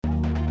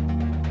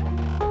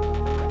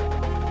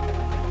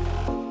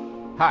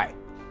Hi,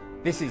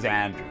 this is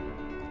Andrew,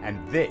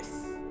 and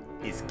this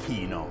is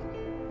Keen On,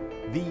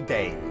 the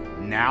daily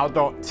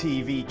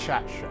now.tv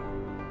chat show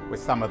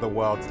with some of the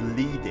world's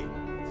leading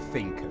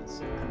thinkers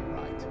and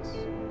writers.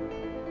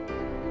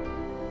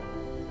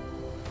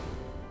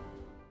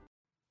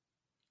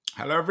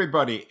 Hello,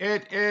 everybody.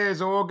 It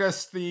is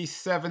August the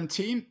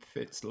 17th.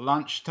 It's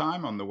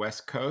lunchtime on the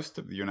west coast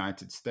of the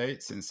United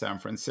States in San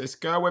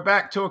Francisco. We're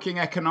back talking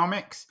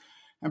economics,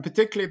 and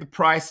particularly the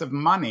price of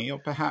money, or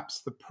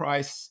perhaps the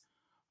price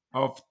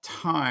of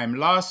time.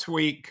 Last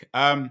week,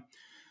 had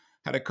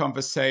a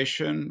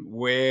conversation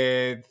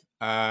with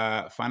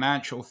a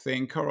financial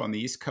thinker on the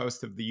east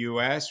coast of the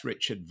US,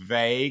 Richard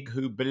Vague,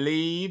 who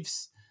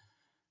believes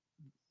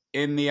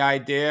in the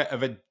idea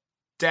of a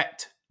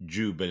debt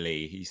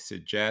jubilee. He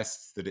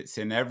suggests that it's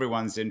in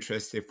everyone's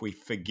interest if we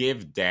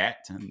forgive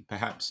debt and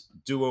perhaps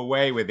do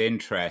away with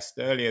interest.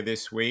 Earlier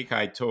this week,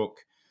 I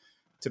talked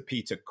to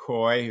Peter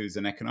Coy, who's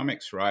an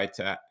economics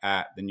writer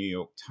at the New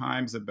York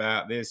Times,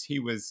 about this. He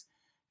was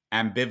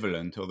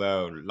ambivalent,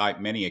 although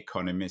like many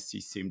economists, he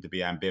seemed to be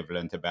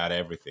ambivalent about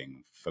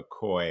everything. For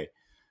Coy,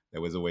 there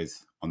was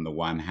always on the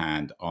one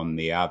hand, on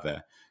the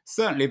other.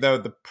 Certainly, though,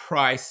 the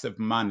price of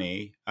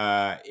money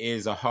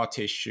is a hot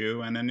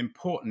issue and an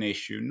important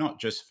issue, not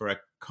just for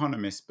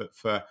economists, but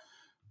for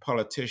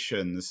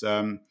politicians.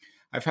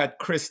 I've had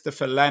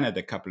Christopher Leonard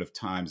a couple of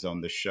times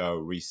on the show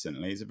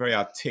recently. He's a very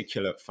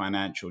articulate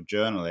financial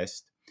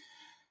journalist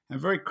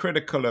and very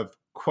critical of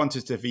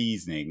quantitative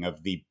easing,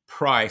 of the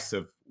price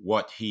of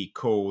what he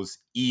calls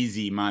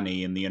easy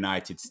money in the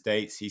United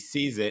States. He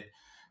sees it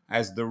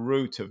as the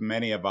root of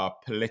many of our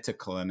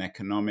political and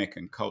economic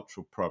and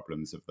cultural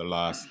problems of the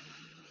last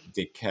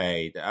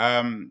decade.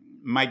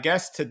 My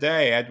guest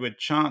today, Edward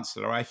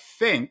Chancellor, I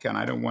think, and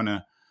I don't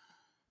want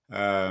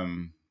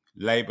to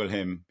label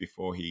him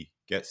before he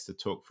gets to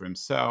talk for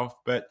himself,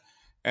 but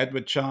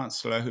Edward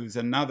Chancellor, who's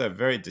another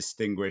very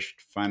distinguished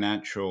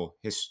financial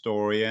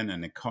historian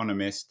and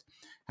economist,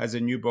 has a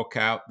new book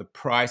out, The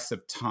Price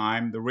of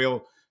Time, the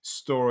real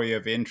story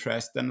of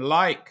interest. And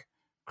like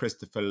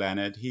Christopher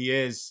Leonard, he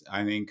is,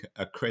 I think,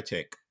 a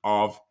critic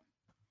of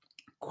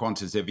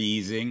quantitative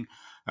easing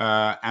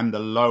and the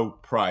low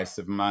price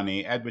of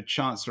money. Edward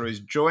Chancellor is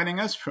joining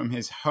us from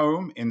his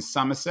home in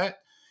Somerset.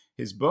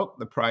 His book,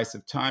 The Price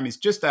of Time, is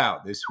just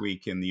out this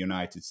week in the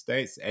United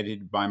States,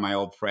 edited by my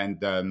old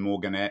friend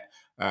Morgan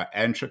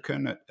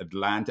Entrekin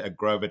at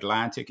Grove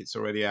Atlantic. It's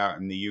already out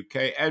in the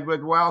UK.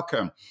 Edward,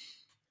 welcome.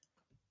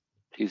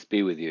 Peace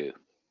be with you.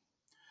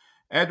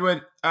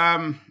 Edward,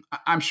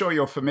 I'm sure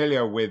you're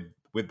familiar with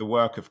the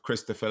work of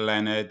Christopher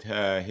Leonard,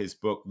 his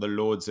book, The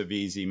Lords of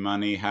Easy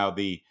Money, How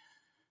the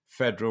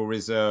Federal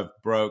Reserve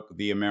Broke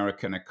the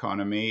American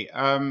Economy.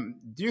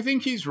 Do you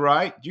think he's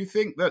right? Do you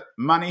think that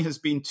money has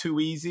been too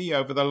easy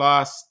over the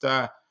last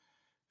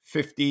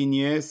 15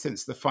 years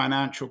since the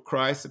financial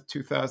crisis of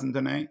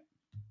 2008?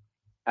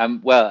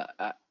 Well,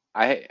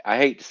 I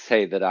hate to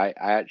say that I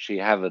actually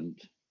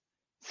haven't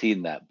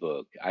seen that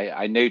book.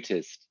 I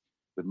noticed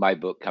with my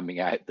book coming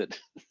out that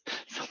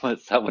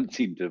someone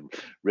seemed to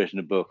have written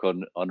a book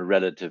on a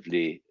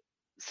relatively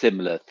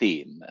similar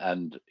theme.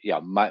 And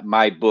yeah,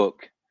 my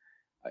book,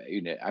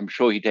 I'm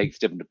sure he takes a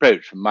different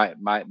approach.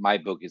 My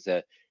book is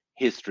a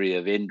history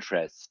of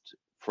interest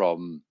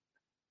from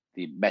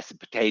the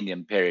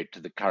Mesopotamian period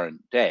to the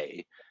current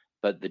day.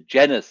 But the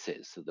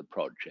genesis of the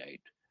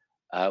project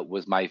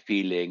was my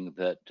feeling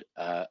that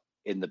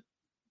in the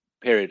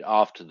period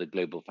after the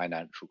global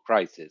financial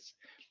crisis,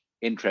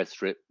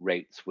 interest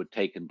rates were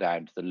taken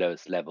down to the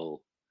lowest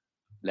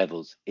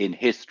levels in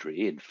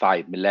history in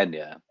 5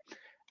 millennia,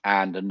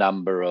 and a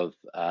number of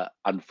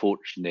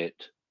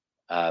unfortunate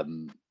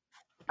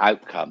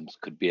outcomes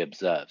could be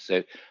observed.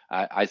 So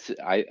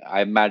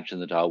I imagine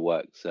that our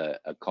works are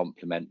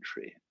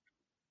complementary.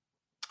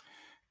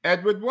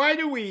 Edward, why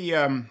do we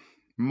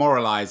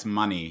moralize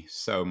money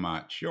so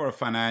much? You're a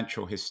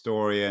financial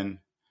historian.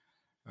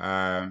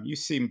 You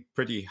seem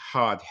pretty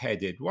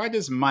hard-headed. Why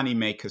does money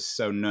make us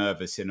so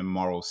nervous in a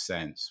moral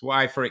sense?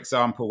 Why, for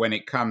example, when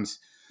it comes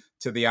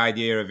to the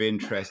idea of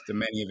interest, do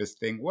many of us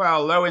think,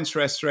 well, low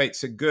interest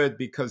rates are good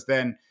because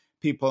then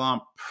people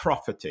aren't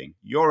profiting?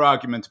 Your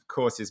argument, of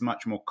course, is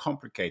much more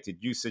complicated.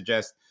 You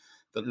suggest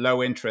that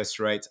low interest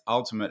rates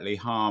ultimately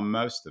harm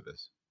most of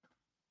us.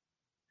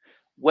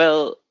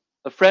 Well,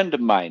 a friend of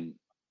mine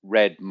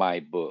read my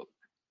book,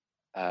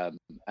 and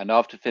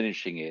after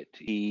finishing it,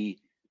 he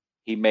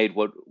made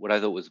what I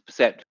thought was a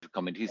perceptive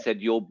comment. He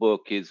said, "Your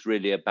book is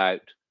really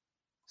about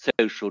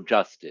social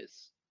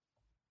justice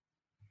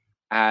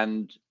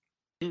and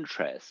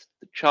interest.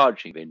 The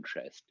charging of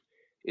interest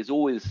is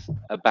always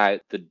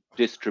about the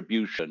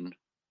distribution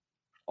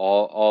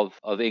of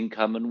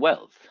income and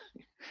wealth,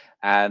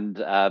 and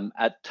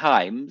at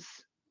times,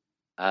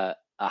 a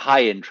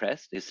high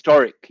interest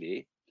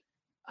historically."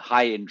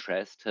 High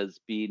interest has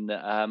been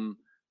the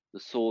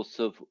source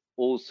of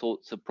all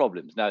sorts of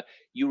problems. Now,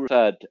 you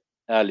referred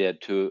earlier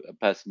to a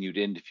person you'd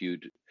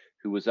interviewed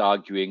who was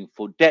arguing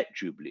for debt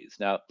jubilees.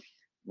 Now,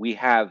 we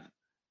have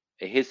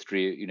a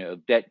history,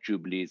 of debt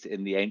jubilees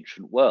in the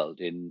ancient world.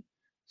 In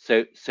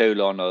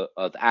Solon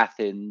of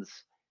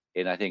Athens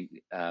in, I think,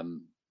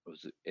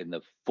 was in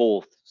the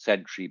 4th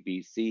century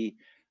BC,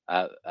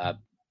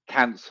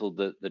 cancelled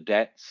the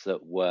debts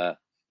that were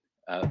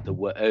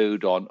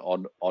owed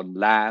on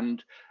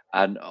land,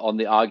 and on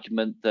the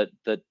argument that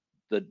the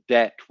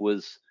debt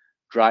was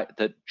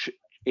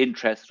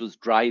interest was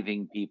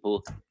driving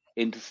people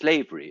into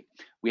slavery.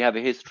 We have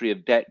a history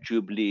of debt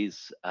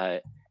jubilees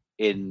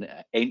in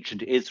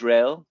ancient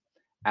Israel,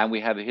 and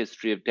we have a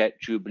history of debt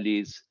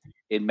jubilees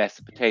in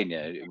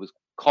Mesopotamia. It was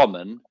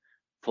common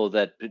for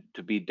that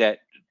to be debt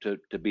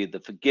to be the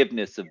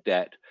forgiveness of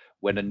debt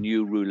when a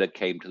new ruler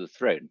came to the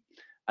throne.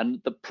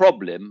 And the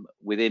problem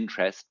with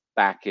interest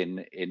back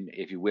in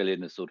if you will,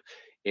 in a sort of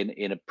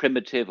in a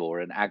primitive or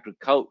an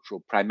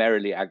agricultural,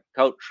 primarily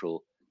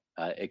agricultural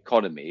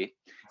economy,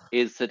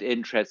 is that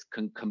interest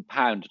can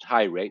compound at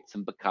high rates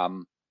and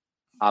become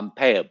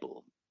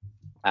unpayable.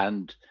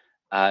 And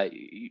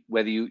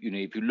whether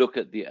if you look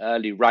at the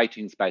early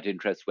writings about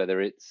interest,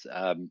 whether it's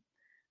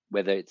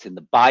in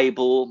the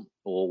Bible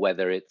or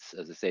whether it's,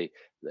 as I say,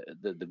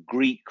 the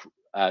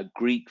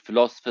Greek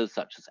philosophers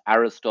such as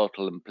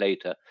Aristotle and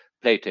Plato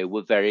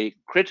were very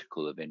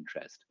critical of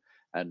interest.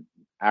 And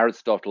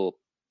Aristotle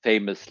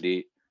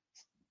famously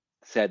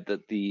said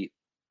that the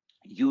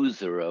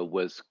usurer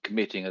was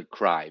committing a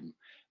crime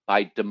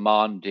by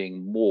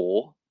demanding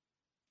more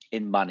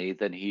in money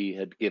than he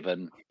had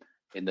given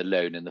in the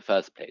loan in the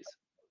first place.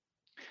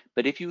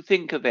 But if you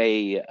think of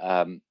a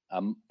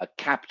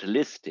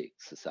capitalistic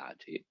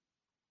society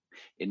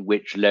in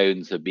which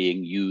loans are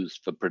being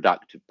used for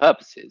productive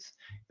purposes,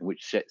 in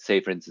which,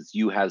 say, for instance,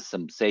 you have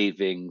some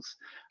savings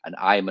and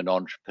I'm an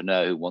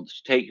entrepreneur who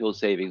wants to take your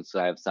savings, so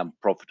I have some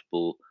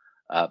profitable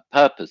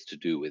purpose to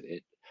do with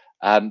it,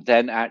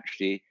 then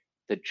actually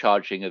the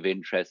charging of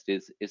interest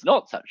is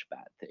not such a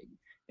bad thing.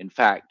 In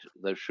fact,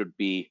 there should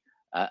be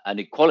an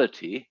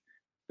equality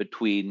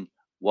between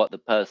what the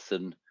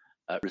person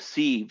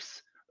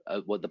receives,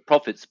 what the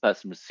profits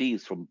person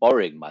receives from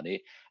borrowing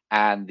money,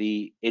 and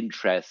the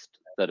interest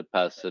that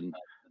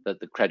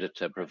the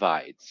creditor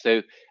provides.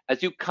 So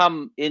as you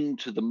come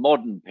into the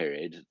modern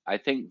period, I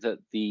think that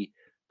the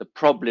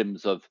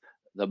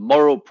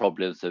moral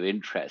problems of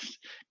interest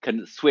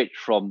can switch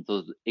from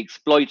the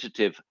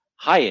exploitative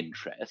high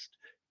interest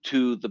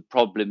to the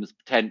problems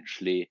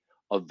potentially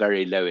of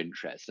very low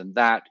interest. And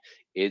that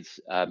is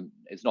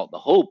not the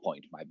whole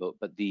point of my book,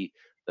 but the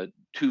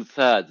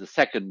two-thirds, the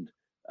second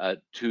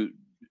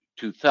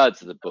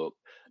two-thirds of the book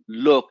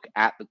look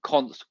at the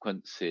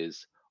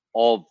consequences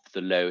of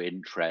the low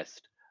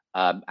interest,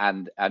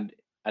 and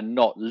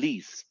not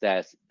least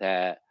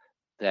the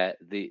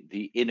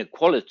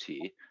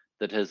inequality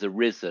that has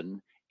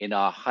arisen in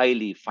our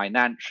highly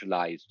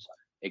financialized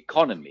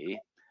economy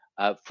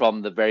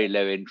from the very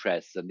low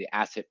interest and the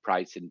asset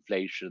price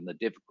inflation, the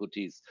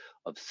difficulties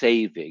of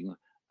saving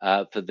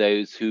for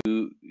those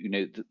who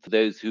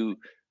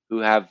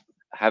have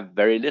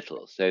very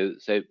little. So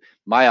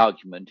my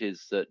argument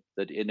is that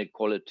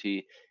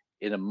inequality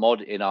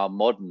in our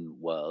modern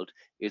world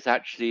is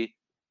actually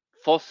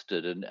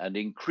fostered and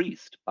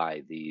increased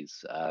by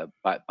these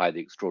by the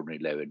extraordinary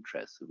low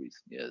interest of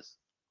recent years.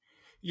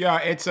 Yeah,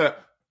 it's a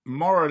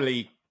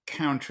morally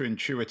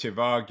counterintuitive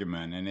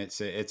argument, and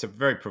it's a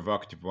very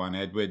provocative one,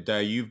 Edward.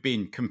 You've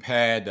been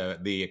compared.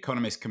 The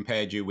Economist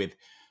compared you with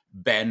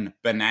Ben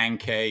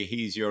Bernanke.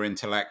 He's your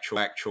intellectual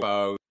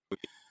foe,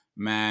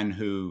 man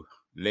who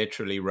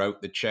literally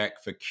wrote the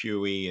check for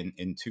QE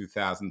in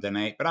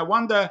 2008. But I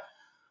wonder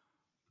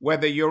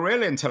whether your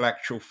real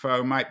intellectual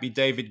foe might be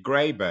David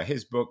Graeber.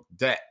 His book,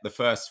 Debt, the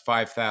First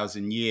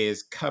 5,000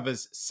 Years,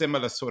 covers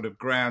similar sort of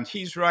ground.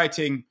 He's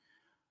writing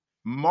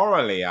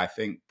morally, I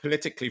think,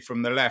 politically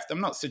from the left. I'm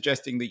not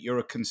suggesting that you're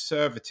a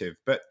conservative,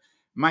 but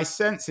my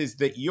sense is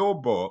that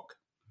your book,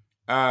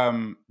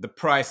 The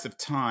Price of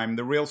Time,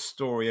 The Real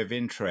Story of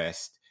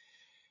Interest,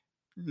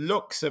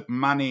 looks at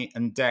money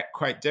and debt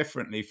quite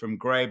differently from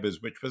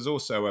Graeber's, which was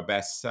also a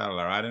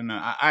bestseller. I don't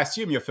know. I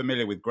assume you're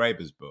familiar with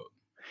Graeber's book.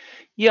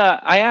 Yeah,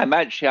 I am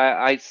actually.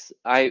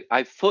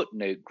 I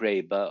footnote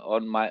Graeber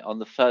on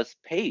the first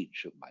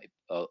page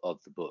of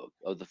the book,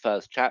 of the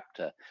first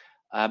chapter,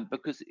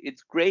 because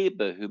it's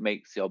Graeber who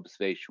makes the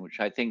observation, which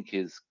I think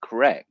is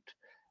correct,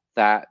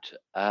 that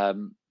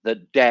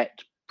that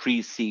debt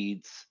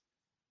precedes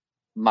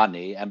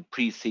money and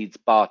precedes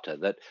barter.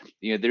 That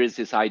there is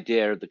this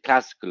idea of the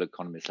classical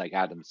economists like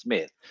Adam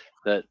Smith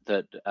that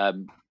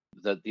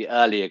the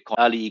early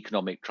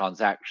economic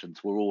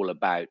transactions were all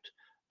about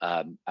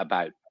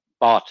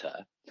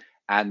barter.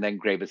 And then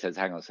Graeber says,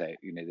 hang on a sec,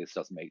 this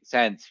doesn't make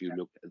sense. You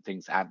look at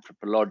things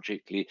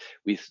anthropologically,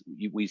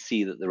 we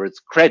see that there is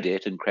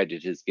credit, and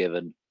credit is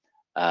given.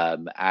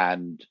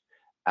 And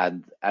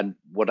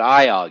what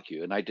I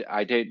argue, and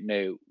I don't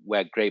know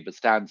where Graeber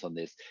stands on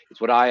this,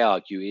 is what I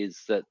argue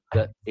is that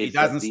he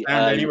doesn't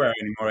stand anywhere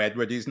anymore,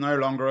 Edward. He's no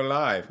longer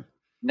alive.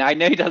 Now I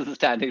know he doesn't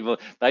stand anymore,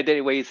 but I don't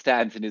know where he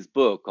stands in his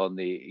book on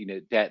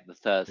the debt, the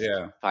first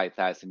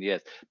 5,000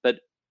 years. But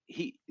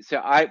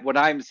what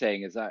I'm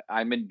saying is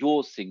I'm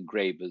endorsing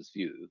Graeber's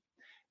view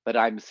but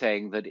I'm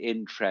saying that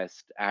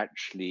interest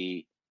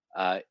actually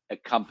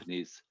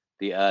accompanies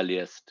the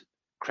earliest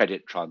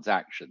credit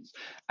transactions.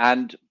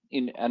 And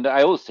and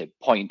I also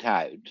point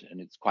out, and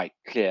it's quite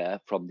clear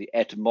from the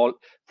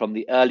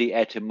early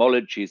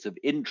etymologies of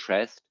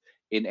interest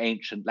in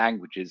ancient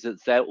languages,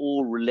 that they're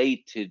all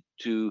related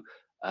to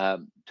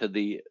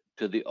the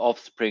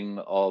offspring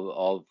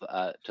of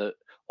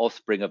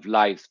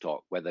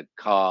livestock, whether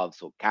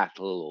calves or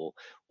cattle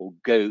or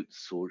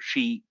goats or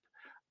sheep,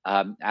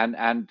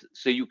 and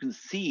so you can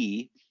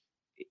see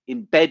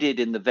embedded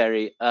in the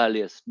very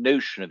earliest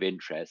notion of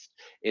interest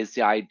is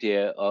the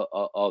idea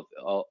of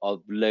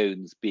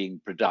loans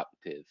being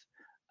productive.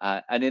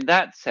 And in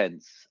that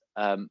sense,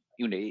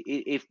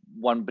 if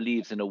one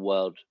believes in a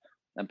world,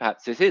 and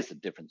perhaps this is the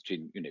difference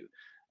between,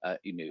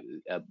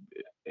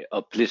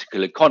 a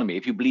political economy.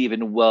 If you believe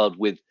in a world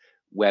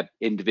where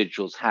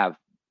individuals have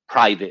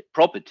private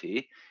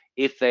property,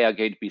 if they are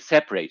going to be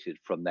separated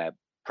from their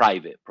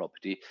private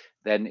property,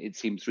 then it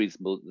seems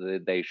reasonable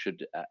that they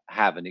should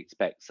have and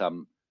expect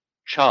some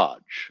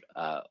charge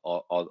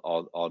for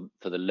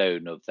the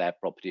loan of their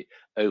property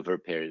over a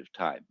period of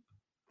time.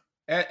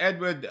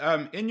 Edward,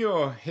 in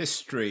your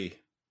history,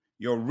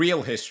 your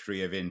real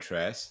history of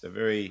interest, a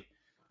very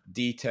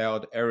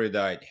detailed,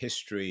 erudite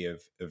history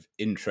of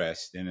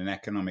interest in an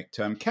economic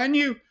term, can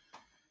you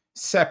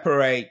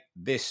separate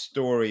this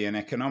story in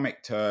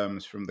economic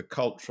terms from the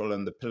cultural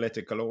and the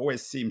political? It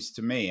always seems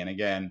to me, and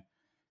again,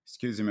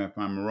 excuse me if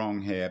I'm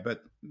wrong here,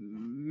 but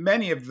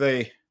many of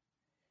the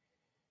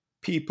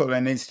people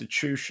and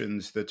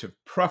institutions that have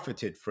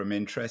profited from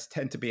interest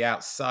tend to be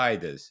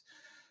outsiders.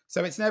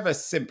 So it's never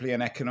simply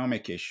an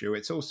economic issue.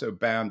 It's also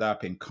bound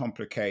up in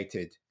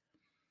complicated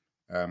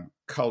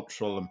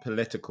cultural and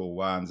political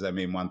ones. I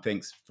mean, one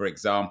thinks, for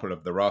example,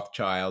 of the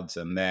Rothschilds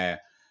and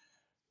their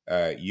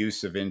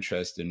use of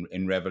interest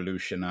in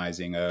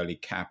revolutionizing early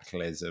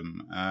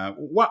capitalism.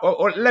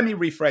 Or let me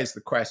rephrase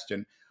the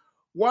question.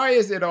 Why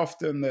is it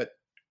often that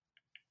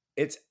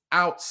it's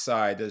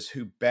outsiders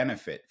who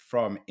benefit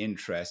from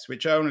interest,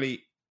 which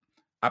only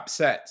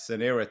upsets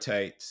and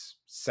irritates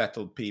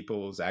settled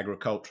peoples,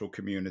 agricultural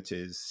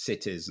communities,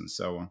 cities, and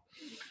so on?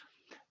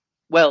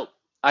 Well,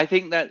 I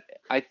think that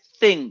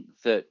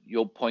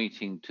you're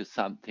pointing to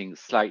something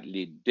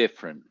slightly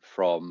different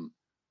from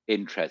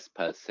interest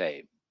per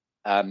se,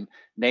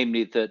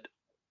 namely that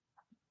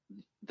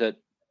that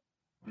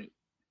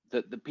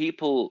the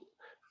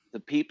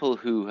people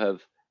who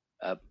have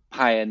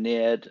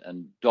pioneered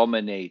and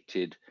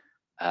dominated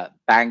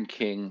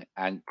banking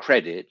and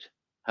credit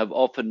have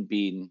often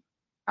been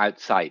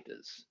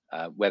outsiders,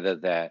 whether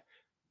they're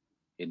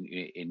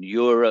in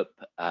Europe,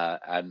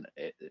 and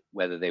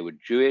whether they were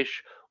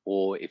Jewish,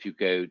 or if you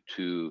go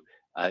to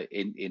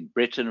in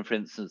Britain, for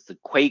instance, the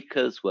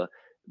Quakers were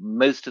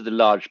most of the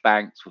large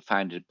banks were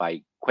founded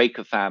by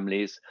Quaker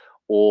families,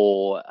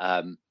 or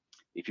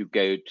if you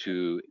go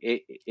to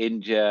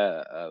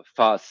India,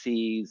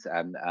 Farsis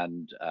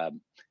and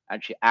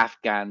actually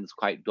Afghans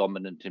quite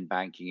dominant in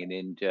banking in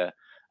India,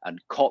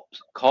 and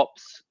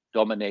Copts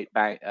dominate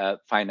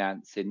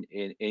finance in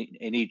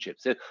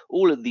Egypt. So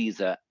all of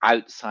these are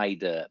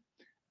outsider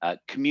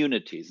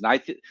communities, and I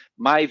think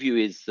my view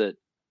is that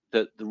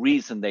the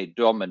reason they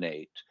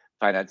dominate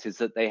finance is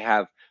that they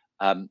have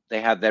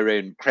their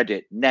own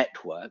credit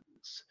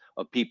networks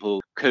of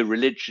people,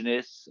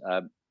 co-religionists,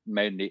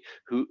 mainly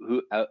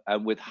who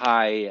with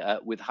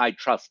high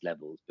trust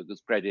levels,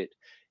 because credit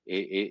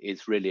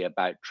is really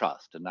about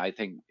trust. And I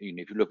think,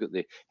 if you look at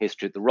the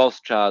history of the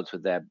Rothschilds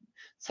with their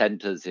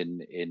centers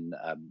in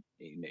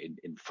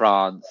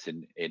France,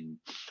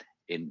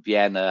 in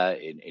Vienna,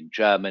 in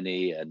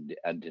Germany,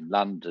 and in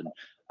London,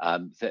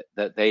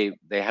 that they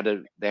had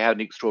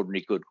an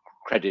extraordinarily good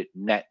credit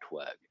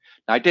network.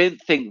 Now, I don't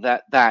think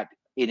that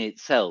in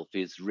itself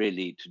is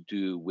really to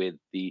do with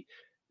the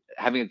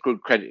having a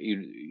good credit.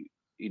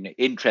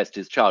 Interest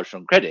is charged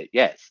on credit,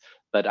 yes,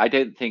 but I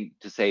don't think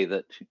to say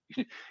that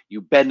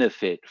you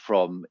benefit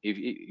from, if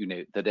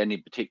that any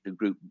particular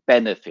group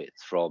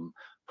benefits from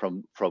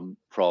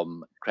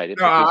credit,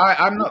 No, because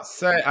I'm not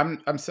saying.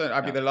 I'm saying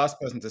I'd be yeah. the last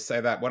person to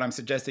say that. What I'm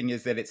suggesting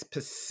is that it's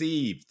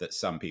perceived that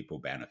some people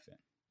benefit.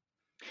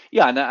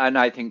 Yeah, and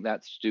I think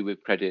that's to do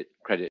with credit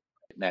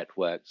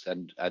networks,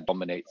 and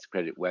dominates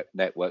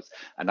networks.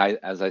 And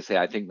as I say,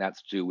 I think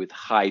that's to do with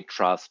high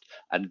trust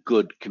and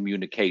good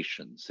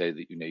communication. So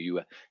that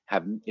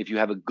if you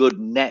have a good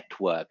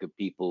network of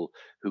people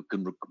who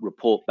can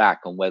report back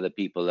on whether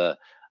people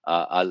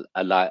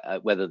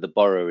whether the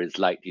borrower is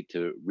likely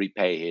to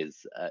repay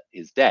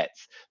his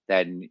debts,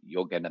 then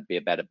you're going to be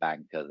a better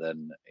banker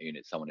than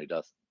someone who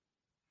doesn't.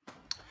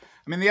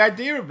 I mean, the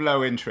idea of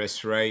low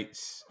interest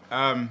rates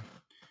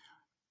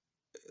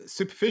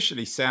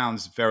superficially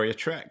sounds very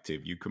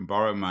attractive. You can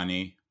borrow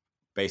money,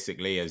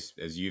 basically, as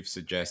you've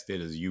suggested,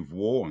 as you've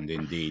warned,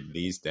 indeed,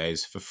 these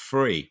days, for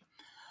free.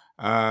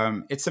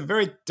 It's a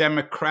very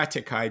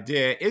democratic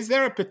idea. Is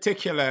there a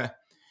particular,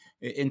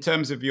 in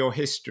terms of your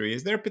history,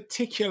 is there a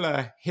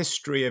particular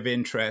history of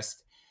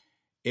interest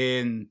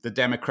in the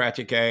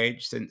democratic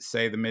age since,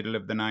 say, the middle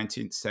of the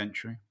 19th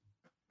century?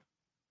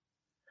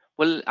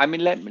 Well, I mean,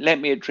 let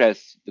me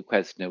address the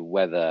question of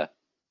whether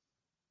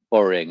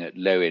borrowing at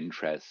low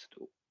interest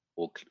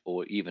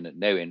or even at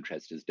no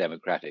interest is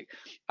democratic.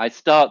 I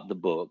start the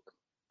book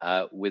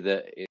with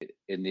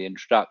in the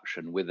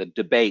introduction with a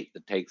debate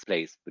that takes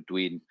place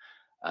between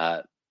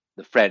uh,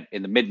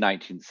 in the mid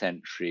 19th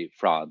century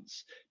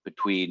France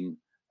between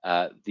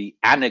the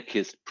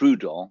anarchist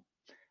Proudhon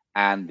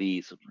and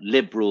the sort of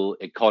liberal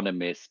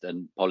economist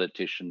and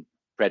politician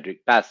Frederick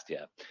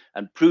Bastiat.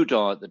 And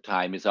Proudhon at the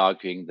time is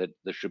arguing that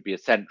there should be a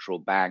central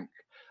bank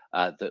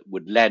that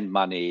would lend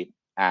money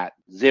at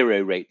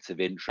zero rates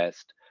of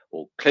interest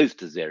or close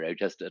to zero,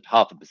 just at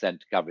 0.5%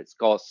 to cover its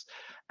costs,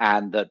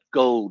 and that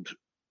gold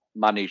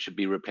money should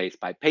be replaced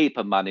by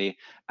paper money,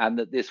 and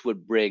that this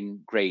would bring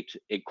great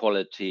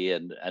equality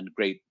and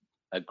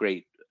a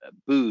great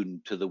boon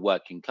to the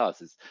working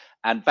classes.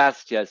 And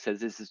Bastiat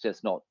says this is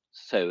just not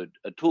so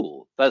at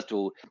all. First of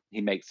all, he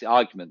makes the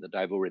argument that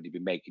I've already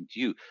been making to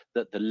you,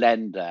 that the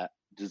lender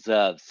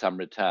deserves some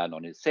return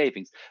on his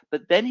savings.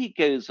 But then he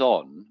goes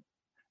on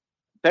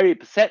very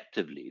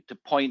perceptively to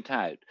point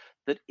out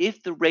that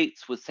if the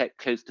rates were set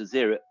close to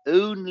zero,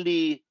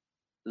 only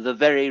the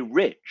very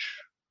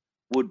rich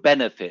would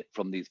benefit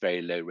from these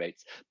very low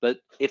rates. But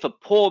if a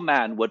poor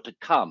man were to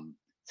come,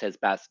 says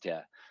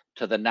Bastiat,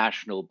 to the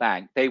national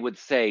bank, they would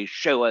say,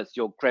 show us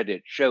your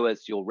credit, show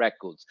us your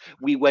records.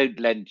 We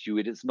won't lend to you.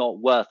 It is not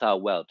worth our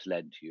while to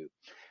lend to you.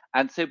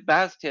 And so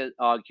Bastiat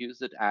argues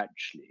that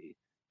actually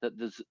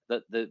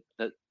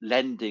that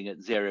lending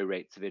at zero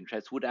rates of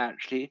interest would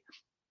actually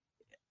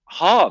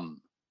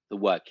harm the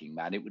working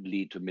man. It would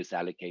lead to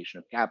misallocation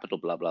of capital,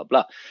 blah, blah,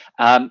 blah.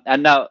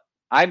 And now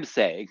I'm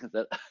saying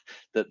that,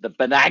 that the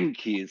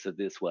Bernankes of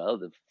this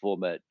world, the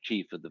former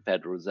chief of the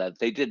Federal Reserve,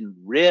 they didn't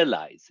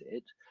realize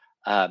it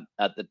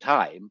at the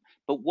time.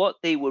 But what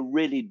they were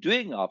really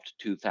doing after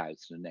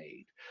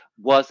 2008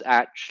 was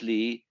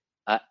actually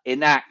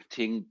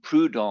enacting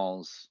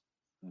Proudhon's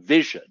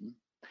vision,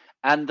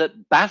 and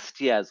that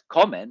Bastiat's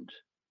comment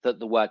that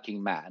the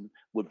working man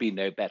would be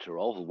no better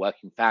off, or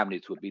working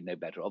families would be no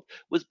better off,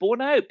 was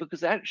borne out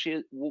because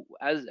actually,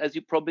 as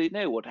you probably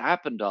know, what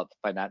happened after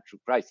the financial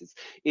crisis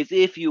is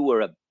if you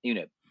were a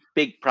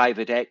big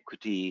private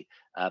equity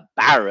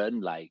baron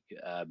like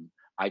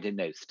I don't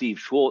know, Steve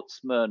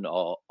Schwarzman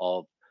or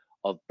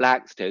of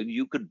Blackstone,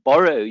 you could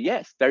borrow,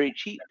 yes, very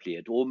cheaply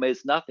at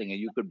almost nothing, and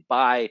you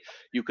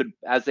could,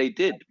 as they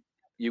did,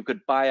 you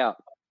could buy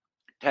up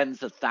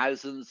tens of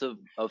thousands of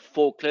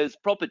foreclosed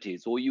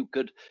properties, or you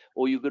could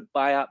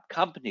buy up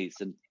companies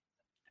and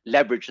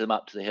leverage them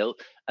up to the hill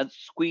and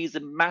squeeze a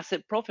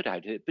massive profit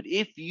out of it. But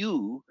if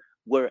you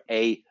were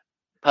a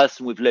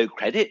person with low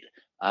credit,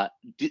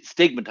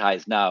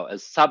 stigmatized now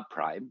as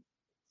subprime,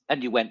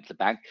 and you went to the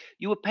bank,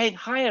 you were paying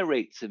higher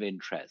rates of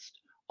interest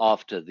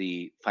after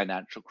the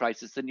financial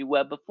crisis than you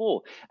were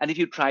before. And if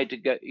you tried to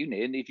go,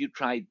 and if you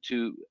tried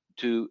to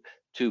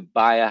to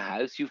buy a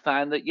house, you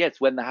found that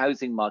yes, when the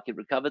housing market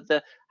recovered,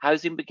 the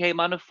housing became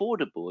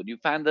unaffordable, and you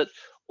found that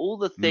all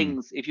the Mm.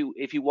 things, if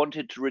you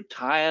wanted to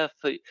retire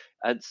for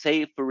and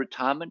save for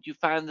retirement, you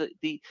found that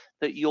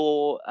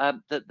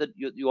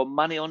your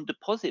money on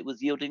deposit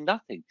was yielding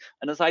nothing.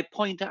 And as I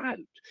point out,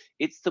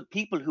 it's the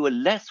people who are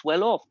less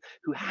well off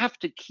who have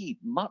to keep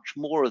much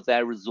more of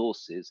their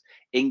resources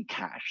in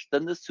cash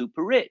than the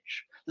super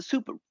rich.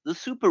 The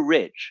super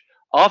rich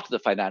after the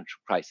financial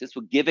crisis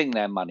were giving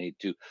their money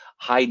to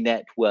high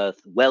net worth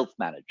wealth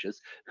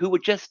managers who were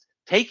just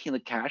taking the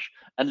cash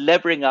and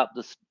levering up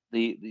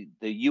the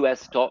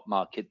US stock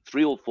market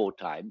 3 or 4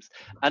 times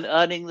and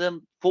earning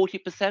them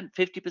 40%,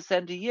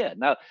 50% a year.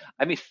 Now,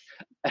 I mean,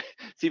 so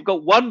you've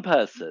got one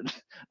person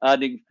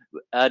earning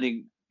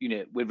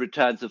with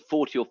returns of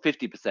 40 or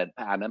 50%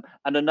 per annum,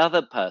 and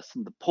another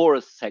person, the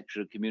poorest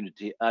section of the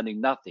community, earning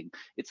nothing.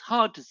 It's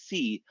hard to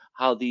see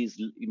how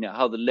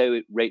how the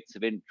low rates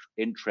of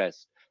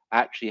interest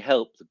actually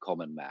help the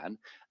common man.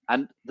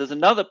 And there's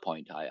another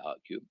point I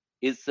argue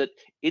is that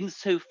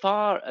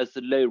insofar as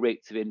the low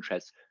rates of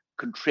interest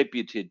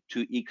contributed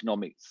to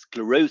economic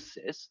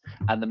sclerosis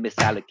and the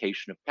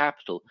misallocation of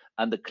capital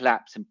and the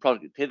collapse in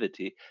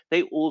productivity,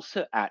 they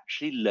also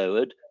actually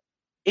lowered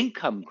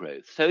income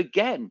growth. So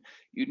again,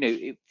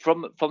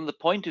 from the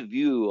point of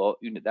view of,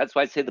 that's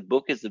why I say the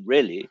book is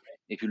really,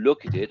 if you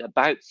look at it,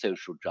 about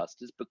social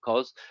justice,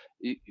 because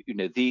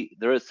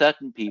there are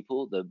certain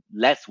people, the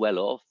less well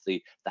off,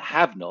 the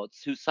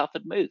have-nots, who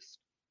suffered most.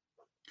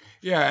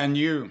 Yeah, and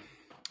you're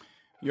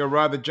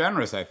rather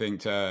generous, I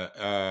think, to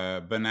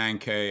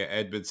Bernanke,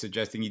 Edward,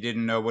 suggesting he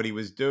didn't know what he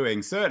was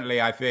doing. Certainly,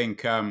 I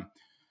think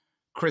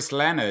Chris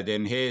Leonard,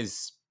 in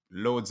his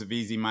Lords of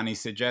Easy Money,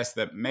 suggests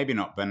that maybe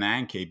not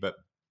Bernanke, but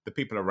the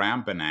people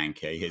around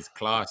Bernanke, his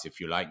class, if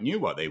you like,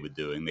 knew what they were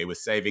doing. They were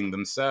saving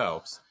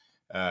themselves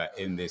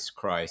in this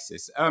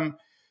crisis.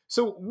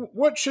 So,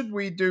 what should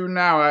we do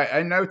now?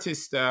 I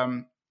noticed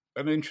an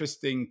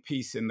interesting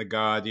piece in The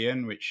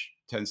Guardian, which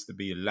tends to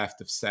be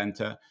left of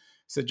center,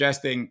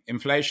 suggesting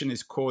inflation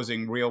is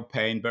causing real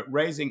pain, but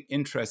raising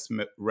interest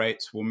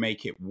rates will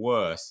make it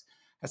worse.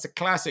 That's a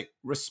classic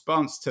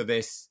response to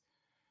this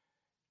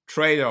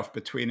trade-off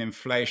between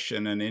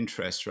inflation and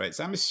interest rates.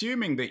 I'm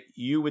assuming that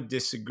you would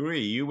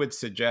disagree. You would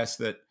suggest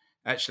that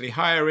actually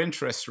higher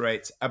interest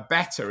rates are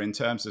better in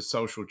terms of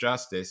social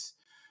justice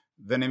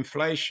than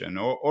inflation,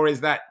 or is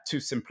that too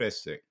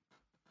simplistic?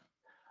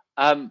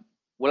 Um,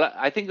 well,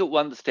 I think at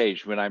one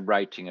stage when I'm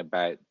writing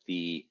about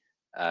the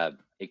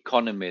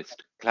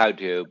economist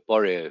Claudio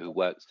Borio, who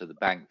works for the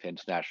Bank for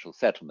International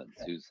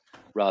Settlements, who's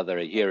rather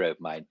a hero of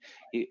mine,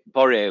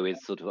 Borio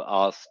is sort of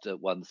asked at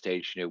one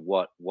stage,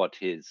 what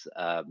his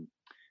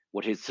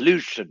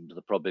solution to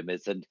the problem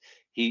is, and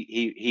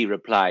he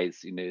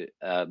replies,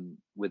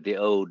 with the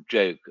old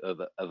joke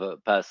of a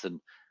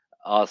person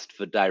asked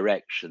for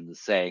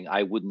directions, saying,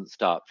 "I wouldn't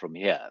start from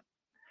here."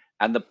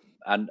 And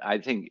I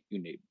think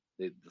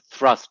the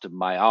thrust of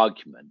my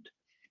argument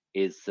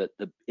is that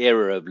the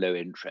era of low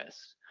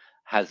interest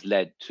has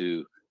led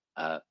to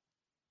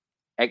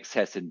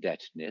excess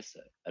indebtedness,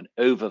 an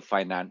over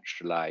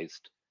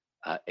financialized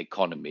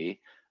economy,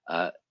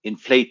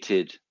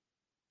 inflated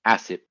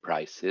asset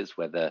prices,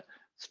 whether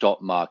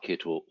stock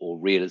market or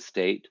real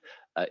estate,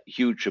 a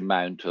huge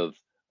amount of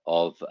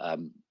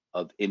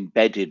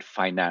embedded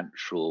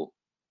financial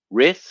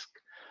risk,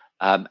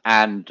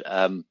 and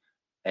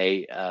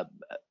a,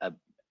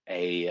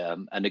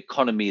 an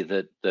economy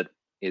that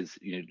is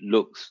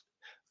looks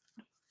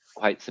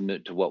quite similar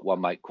to what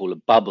one might call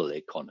a bubble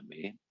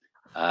economy,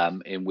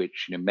 in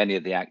which many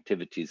of the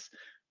activities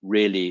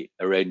really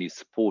are only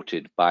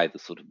supported by the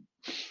sort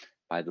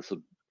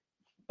of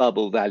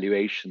bubble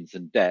valuations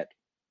and debt.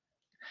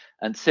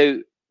 And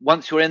so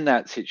once you're in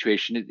that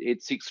situation,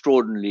 it's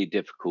extraordinarily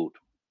difficult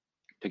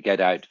to get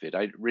out of it.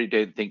 I really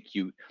don't think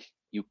you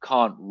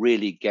can't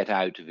really get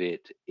out of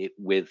it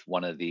with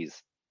one of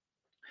these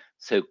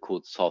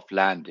so-called soft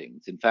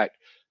landings. In fact,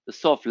 the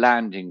soft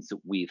landings that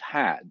we've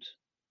had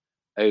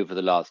over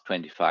the last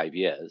 25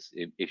 years,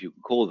 if you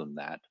can call them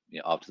that,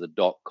 after the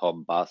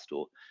dot-com bust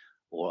or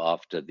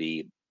after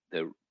the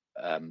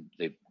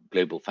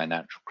global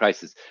financial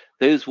crisis,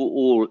 those were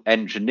all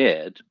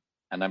engineered.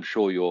 And I'm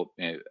sure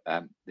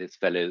this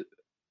fellow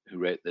who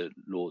wrote the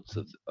Lords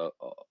of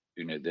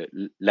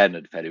the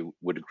Leonard fellow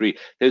would agree.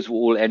 Those were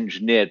all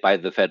engineered by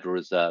the Federal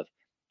Reserve,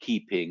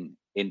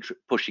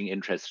 pushing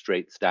interest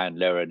rates down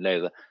lower and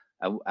lower,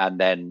 and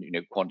then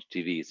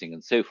quantitative easing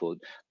and so forth.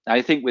 And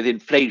I think with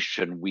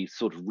inflation, we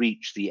sort of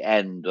reach the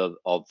end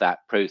of that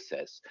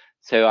process.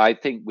 So I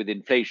think with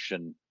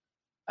inflation,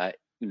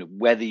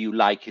 whether you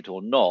like it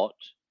or not,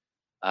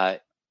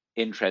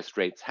 interest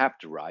rates have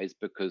to rise,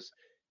 because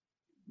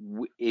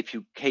if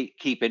you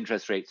keep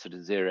interest rates at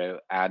a zero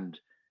and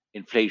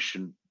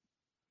inflation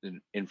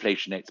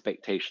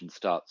expectations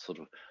start sort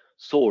of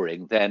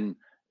soaring, then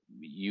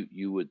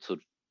you would sort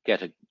of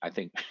get I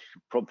think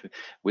probably,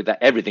 with that,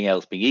 everything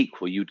else being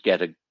equal, you'd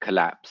get a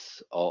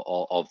collapse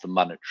of the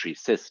monetary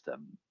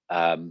system.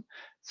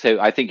 So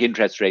I think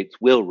interest rates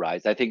will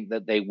rise. I think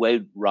that they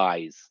won't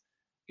rise,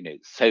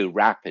 so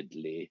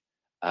rapidly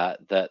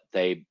that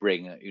they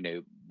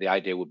bring, the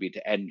idea would be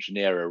to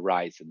engineer a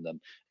rise in them,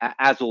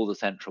 as all the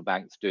central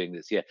banks doing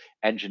this year,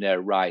 engineer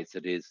a rise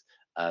that is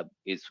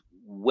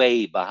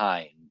way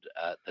behind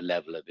the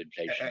level of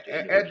inflation.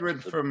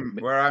 Edward, from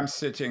where I'm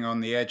sitting on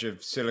the edge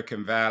of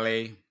Silicon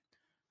Valley,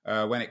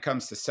 when it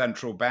comes to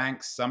central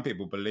banks, some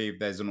people believe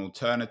there's an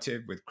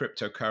alternative with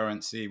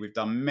cryptocurrency. We've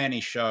done many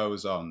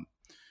shows on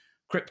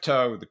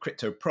crypto, the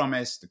crypto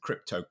promise, the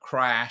crypto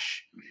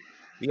crash.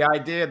 The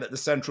idea that the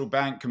central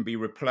bank can be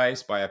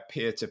replaced by a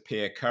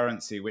peer-to-peer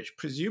currency, which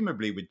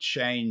presumably would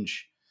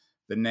change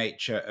the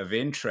nature of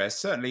interest.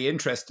 Certainly,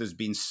 interest has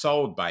been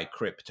sold by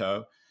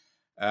crypto.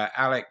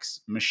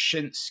 Alex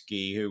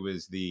Mashinsky, who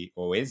is the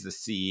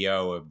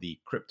CEO of the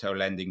crypto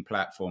lending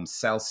platform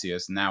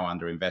Celsius, now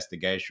under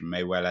investigation,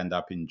 may well end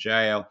up in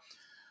jail.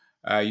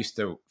 Used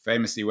to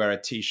famously wear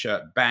a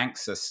T-shirt,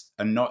 "Banks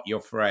are not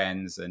your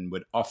friends," and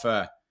would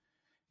offer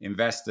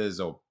investors,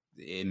 or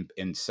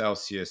in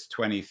Celsius,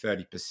 20,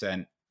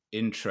 30%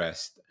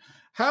 interest.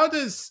 How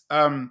does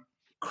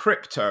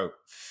crypto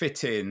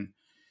fit in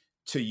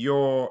to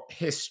your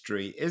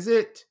history? Is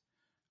it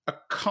a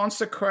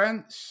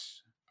consequence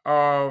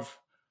of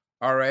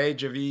our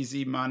age of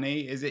easy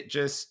money? Is it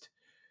just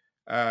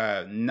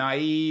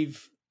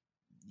naive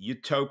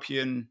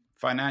utopian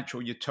financial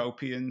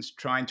utopians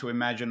trying to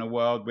imagine a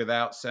world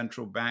without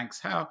central banks?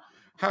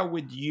 How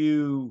would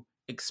you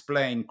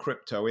explain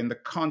crypto in the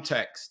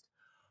context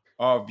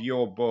of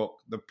your book,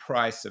 The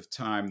Price of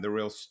Time: The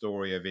Real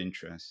Story of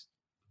Interest?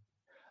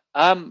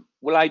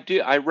 Well, I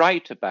do. I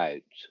write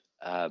about.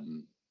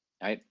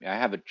 I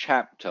have a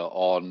chapter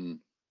on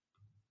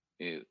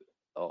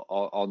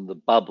on the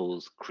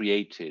bubbles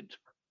created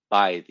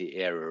by the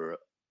era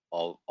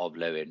of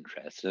low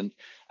interest, and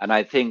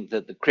I think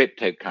that the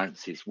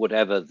cryptocurrencies,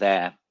 whatever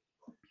their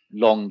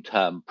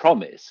long-term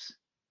promise,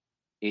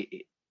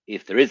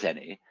 if there is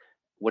any,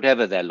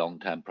 whatever their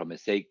long-term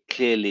promise, they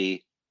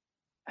clearly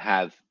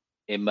have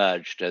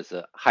emerged as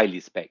a highly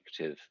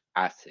speculative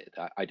asset.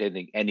 I don't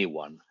think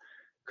anyone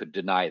could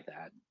deny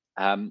that.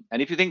 And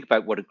if you think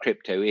about what a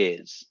crypto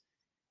is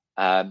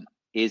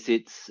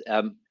it's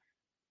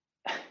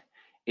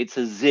it's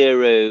a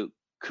zero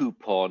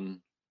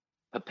coupon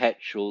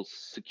perpetual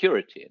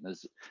security, and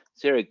as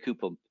zero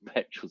coupon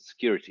perpetual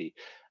security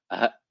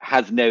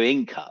has no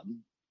income,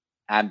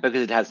 and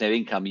because it has no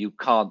income, you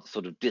can't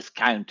sort of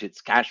discount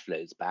its cash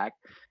flows back,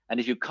 and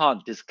if you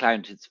can't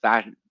discount its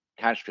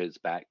cash flows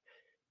back,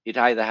 it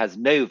either has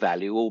no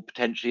value or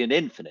potentially an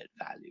infinite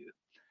value.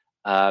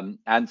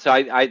 And so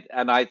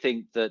I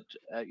think that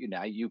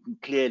you can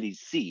clearly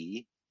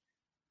see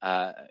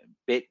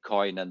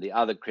Bitcoin and the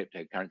other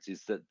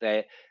cryptocurrencies that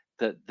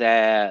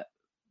their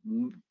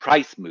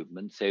price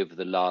movements over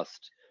the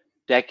last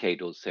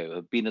decade or so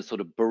have been a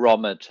sort of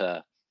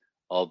barometer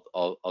of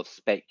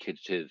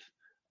speculative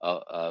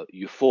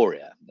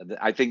euphoria. And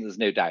I think there's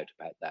no doubt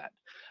about that.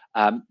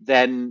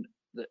 Then,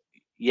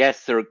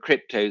 yes, there are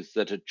cryptos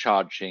that are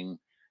charging.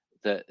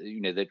 That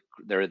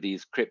there are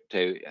these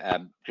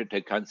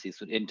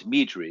cryptocurrencies with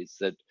intermediaries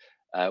that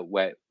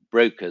where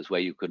brokers where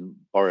you can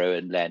borrow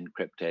and lend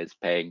cryptos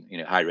paying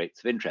high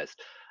rates of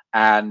interest,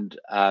 and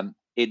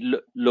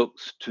it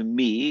looks to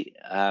me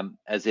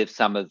as if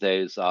some of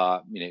those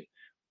are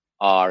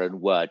and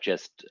were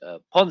just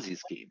Ponzi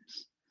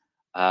schemes.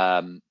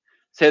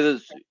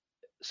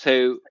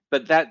 So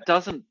but that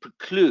doesn't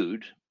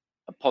preclude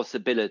a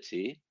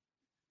possibility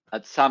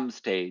at some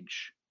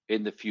stage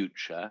in the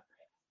future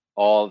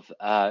of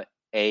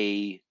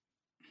a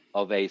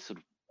sort of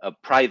a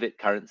private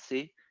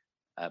currency,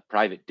 a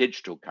private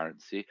digital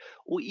currency,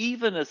 or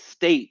even a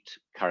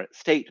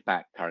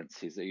state-backed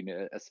currencies.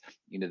 A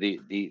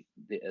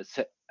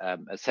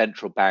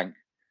central bank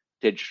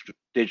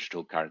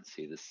digital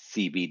currency, the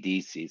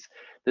CBDCs.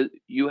 That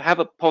you have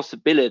a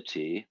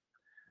possibility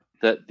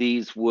that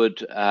these would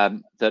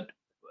that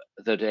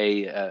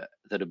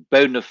a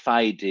bona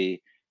fide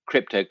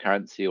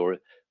cryptocurrency or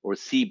a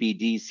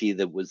CBDC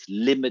that was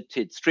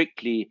limited,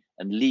 strictly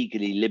and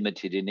legally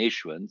limited in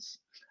issuance,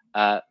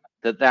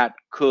 that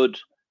could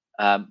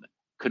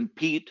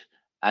compete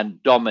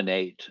and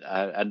dominate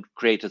and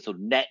create a sort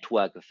of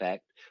network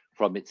effect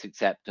from its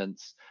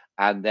acceptance.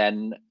 And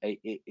then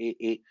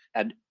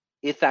and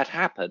if that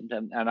happened,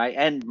 and I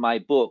end my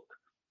book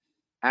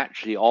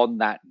actually on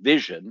that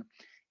vision,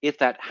 if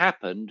that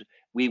happened,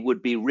 we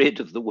would be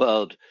rid of the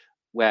world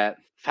where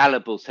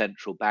fallible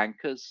central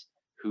bankers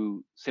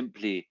who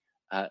simply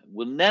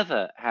will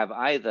never have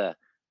either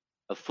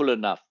a full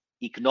enough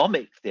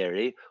economic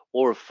theory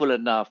or a full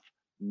enough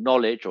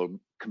knowledge or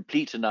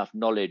complete enough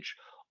knowledge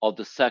of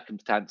the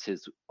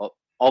circumstances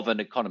of an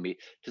economy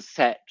to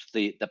set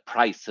the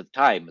price of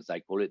time, as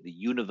I call it, the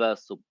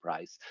universal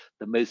price,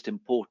 the most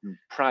important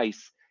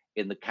price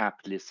in the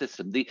capitalist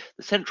system. The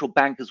central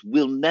bankers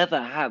will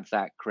never have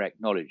that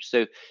correct knowledge.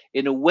 So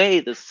in a way,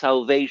 the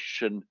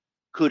salvation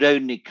could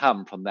only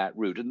come from that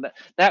route. And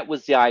that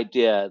was the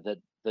idea that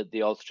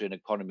the Austrian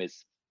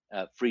economist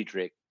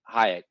Friedrich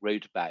Hayek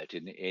wrote about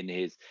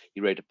he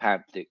wrote a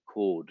pamphlet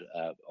called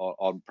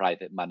on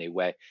private money,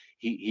 where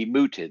he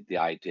mooted the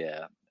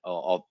idea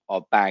of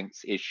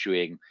banks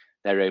issuing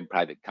their own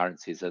private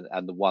currencies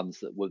and the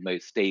ones that were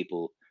most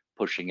stable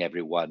pushing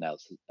everyone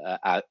else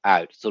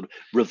out, sort of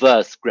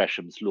reverse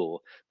Gresham's law.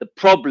 The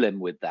problem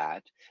with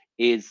that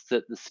is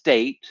that the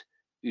state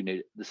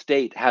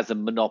has a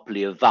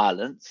monopoly of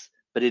violence,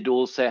 but it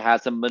also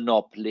has a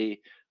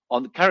monopoly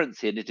on the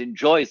currency, and it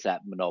enjoys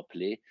that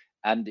monopoly,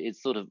 and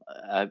it's sort of,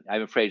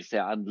 I'm afraid to say,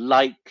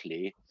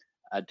 unlikely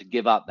to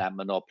give up that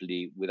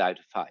monopoly without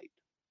a fight.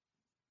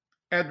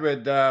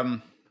 Edward,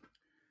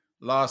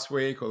 last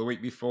week or the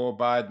week before,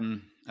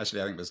 Biden,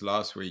 actually I think it was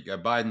last week,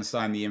 Biden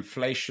signed the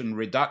Inflation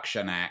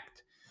Reduction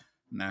Act.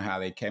 I know how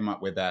they came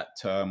up with that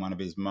term, one of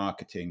his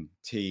marketing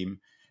team.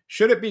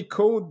 Should it be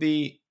called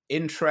the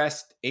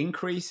Interest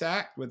Increase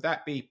Act? Would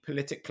that be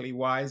politically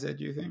wiser,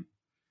 do you think?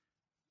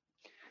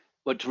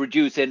 Well, to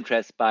reduce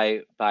interest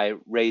by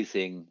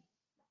raising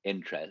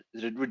interest,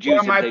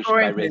 reduce inflation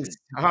by raising. Is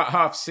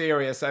half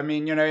serious. I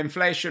mean,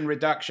 Inflation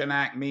Reduction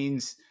Act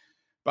means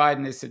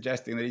Biden is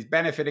suggesting that he's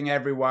benefiting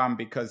everyone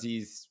because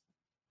he's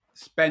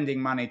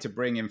spending money to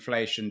bring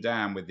inflation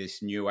down with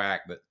this new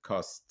act that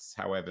costs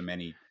however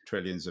many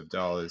trillions of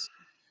dollars.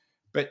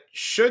 But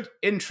should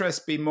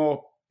interest be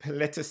more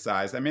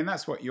politicized? I mean,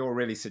 that's what you're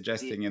really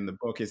suggesting in the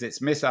book, is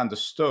it's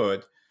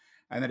misunderstood,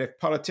 and that if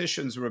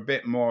politicians were a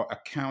bit more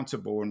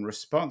accountable and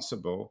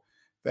responsible,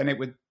 then it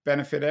would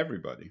benefit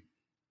everybody.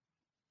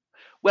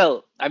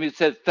 Well, I mean,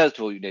 so first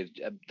of all,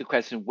 the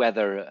question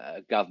whether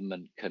a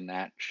government can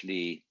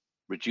actually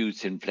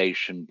reduce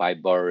inflation by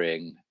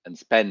borrowing and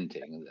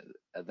spending,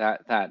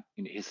 that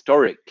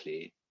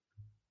historically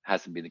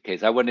hasn't been the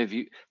case. I wonder if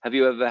have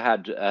you ever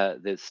had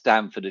the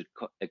Stanford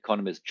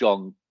economist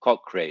John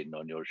Cochrane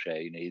on your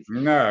show?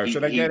 No,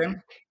 should I get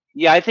him?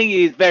 Yeah, I think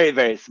he's very,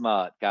 very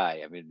smart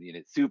guy. I mean,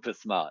 super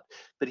smart.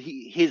 But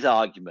his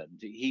argument,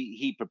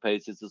 he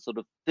proposes a sort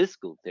of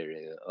fiscal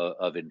theory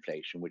of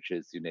inflation, which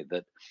is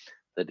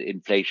that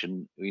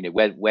inflation,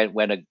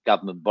 when a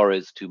government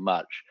borrows too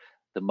much,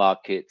 the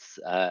markets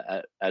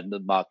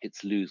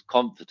lose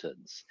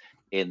confidence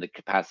in the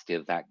capacity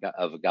of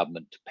a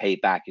government to pay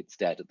back its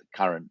debt at the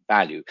current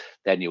value.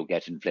 Then you'll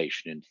get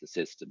inflation into the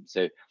system.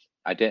 So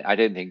I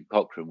don't think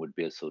Cochrane would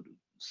be a sort of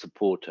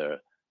supporter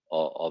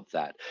of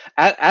that.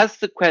 As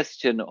the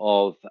question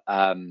of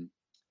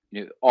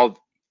of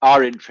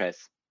our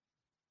interest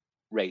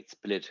rates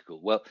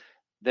political, well,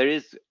 there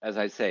is, as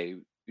I say,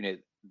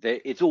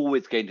 it's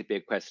always going to be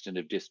a question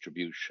of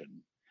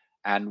distribution,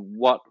 and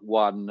what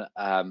one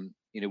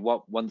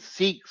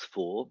seeks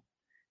for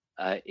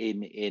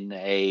in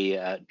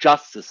a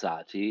just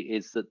society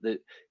is that the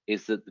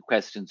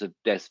questions of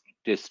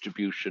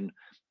distribution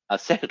are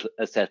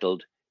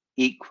settled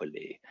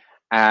equally,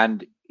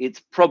 and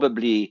it's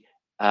probably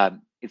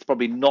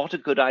not a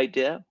good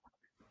idea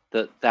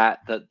that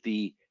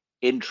the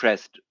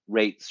interest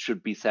rates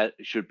should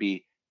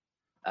be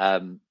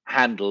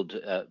handled.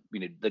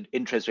 The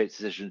interest rate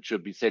decisions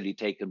should be solely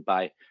taken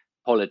by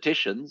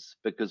politicians,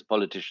 because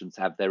politicians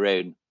have their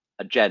own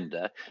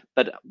agenda.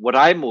 But what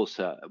I'm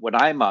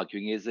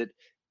arguing is that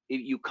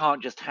you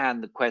can't just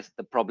hand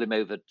the problem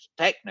over to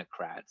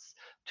technocrats,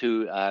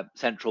 to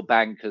central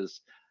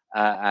bankers,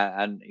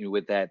 and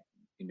with their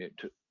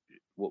to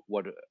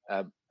what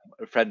a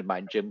friend of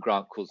mine, Jim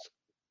Grant, calls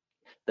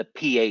the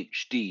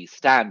PhD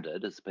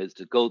standard as opposed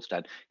to gold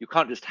standard. You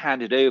can't just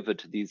hand it over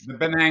to these. The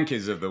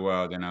Bernankes of the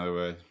world, in other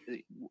words.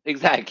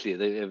 Exactly,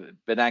 the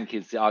Bernanke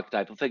is the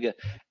archetypal figure,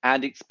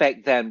 and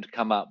expect them to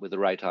come up with the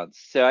right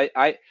answer. So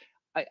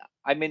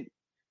I mean,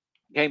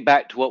 going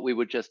back to what we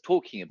were just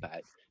talking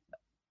about,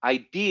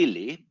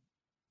 ideally,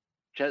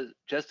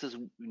 just as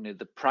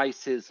the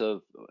prices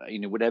of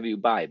whatever you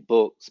buy,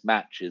 books,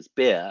 matches,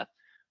 beer,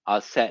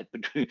 are set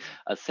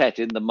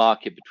in the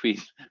market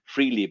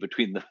freely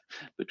between the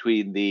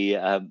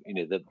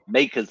the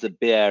makers of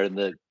beer and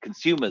the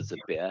consumers of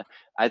beer.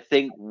 I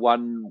think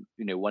one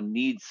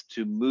needs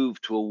to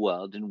move to a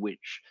world in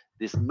which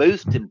this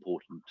most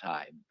important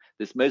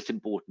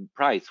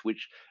price,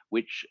 which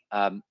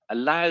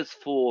allows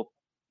for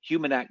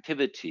human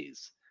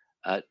activities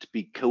to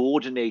be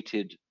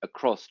coordinated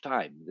across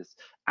time. This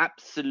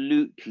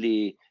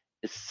absolutely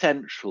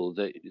essential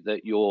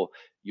that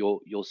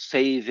your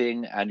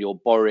saving and your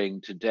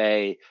borrowing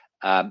today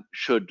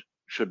should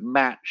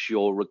match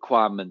your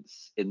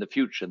requirements in the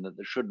future, and that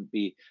there shouldn't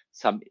be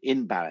some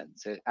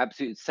imbalance. It's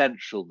absolutely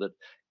essential that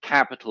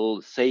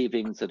capital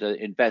savings that are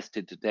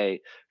invested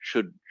today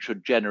should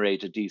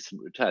generate a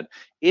decent return.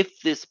 If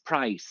the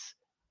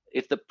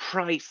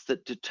price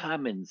that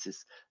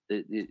determines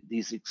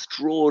these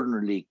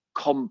extraordinarily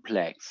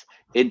complex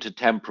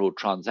intertemporal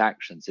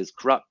transactions is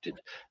corrupted,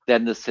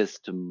 then the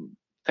system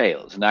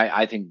fails. And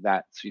I think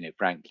that's,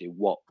 frankly,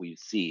 what we've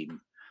seen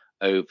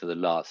over the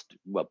last,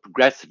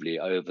 progressively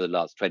over the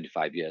last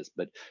 25 years,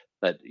 but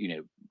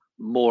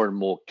more and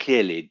more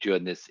clearly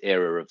during this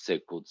era of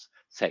so-called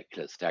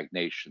secular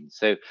stagnation.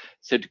 So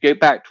to go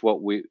back to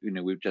what we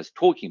were just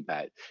talking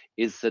about,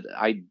 is that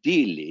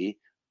ideally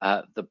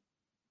the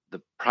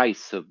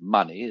price of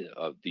money,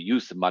 of the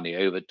use of money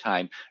over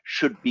time,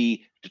 should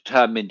be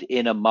determined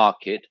in a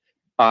market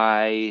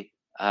by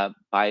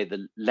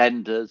the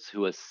lenders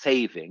who are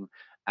saving,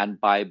 and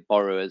by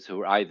borrowers who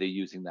are either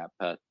using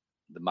the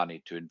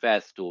money to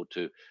invest, or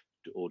to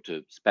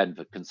spend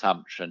for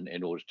consumption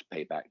in order to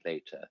pay back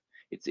later.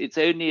 It's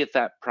only if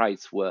that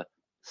price were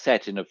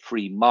set in a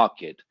free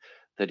market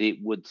that it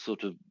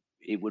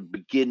would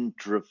begin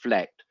to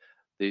reflect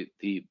the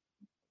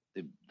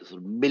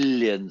sort of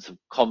millions of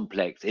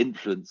complex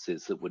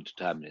influences that would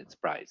determine its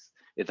price.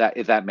 If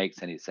that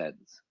makes any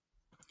sense.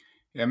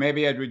 Yeah,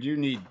 maybe, Edward, you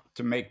need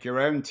to make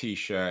your own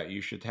T-shirt. You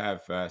should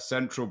have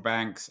central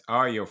banks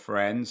are your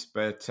friends,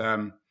 but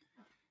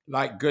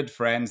like good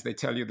friends, they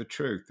tell you the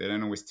truth. They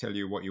don't always tell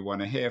you what you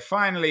want to hear.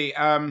 Finally,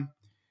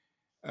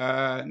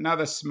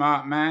 another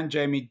smart man,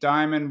 Jamie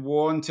Dimon,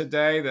 warned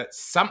today that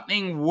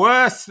something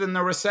worse than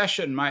the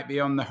recession might be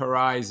on the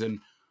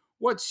horizon.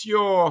 What's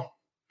your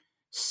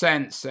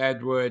sense,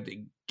 Edward,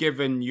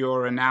 given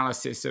your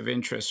analysis of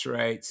interest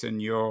rates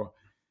and your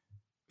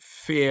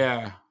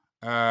fear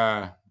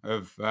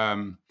of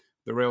the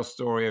real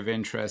story of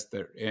interest,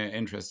 that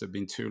interests have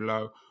been too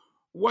low?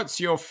 What's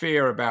your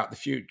fear about the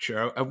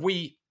future?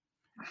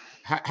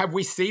 Have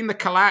we seen the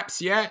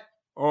collapse yet,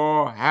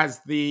 or has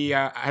the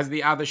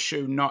other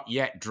shoe not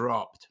yet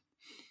dropped?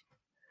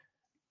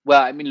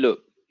 Well, I mean, look,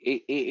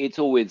 it's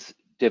always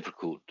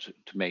difficult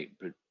to make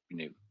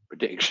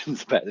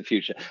predictions about the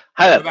future.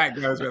 However, well, that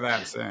goes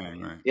without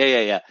saying, right?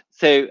 Yeah.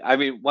 So, I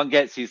mean, one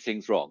gets these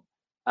things wrong,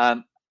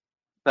 but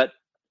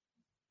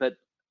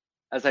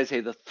as I say,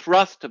 the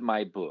thrust of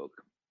my book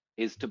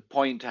is to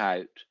point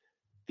out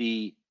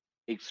the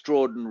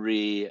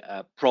extraordinary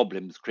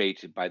problems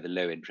created by the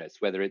low interest,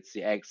 whether it's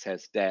the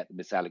excess debt,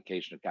 the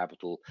misallocation of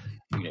capital,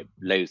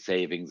 low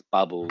savings,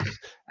 bubbles,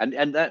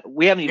 and that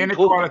we haven't even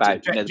talked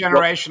about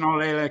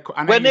generational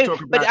inequality. Well, no,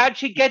 but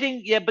actually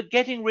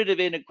getting rid of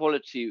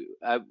inequality.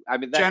 I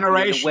mean, that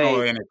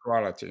generational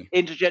inequality.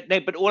 No,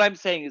 but all I'm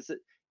saying is that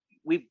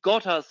we've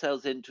got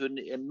ourselves into an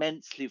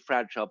immensely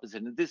fragile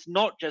position. This is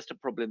not just a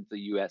problem for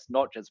the US,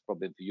 not just a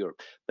problem for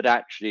Europe, but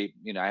actually,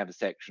 I have a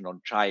section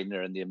on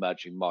China and the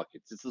emerging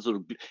markets.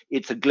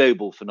 It's a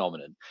global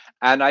phenomenon.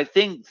 And I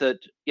think that,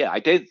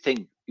 I don't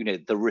think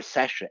the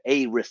recession,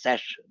 a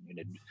recession,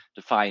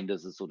 defined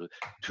as a sort of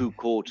 2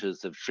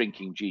 quarters of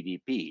shrinking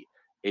GDP,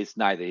 is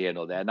neither here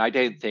nor there. And I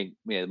don't think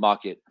the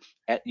market,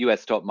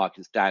 US stock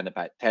market is down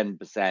about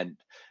 10%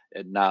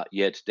 now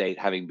year to date,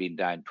 having been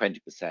down 20%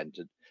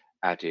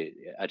 at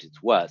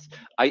its worst.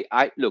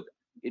 I look.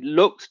 It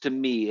looks to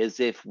me as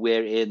if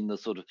we're in the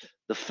sort of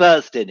the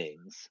first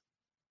innings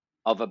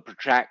of a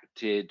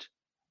protracted,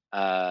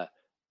 if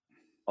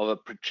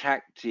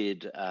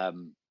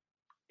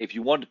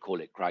you want to call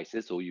it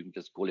crisis, or you can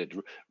just call it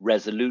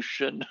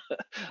resolution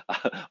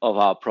of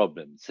our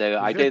problems. So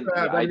I don't.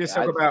 When you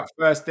talk about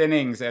first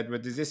innings,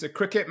 Edward, is this a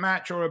cricket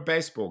match or a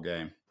baseball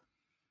game?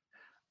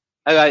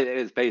 Oh,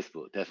 it's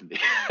baseball,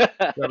 definitely. So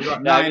we've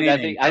got 9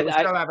 innings. We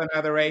still have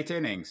another 8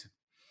 innings.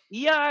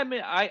 Yeah, I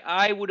mean,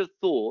 I would have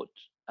thought,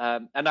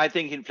 and I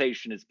think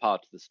inflation is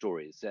part of the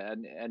story. So,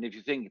 and if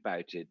you think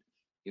about it,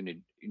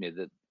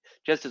 that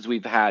just as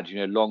we've had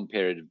a long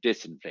period of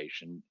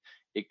disinflation,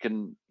 it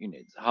can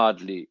it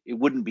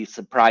wouldn't be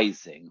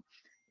surprising,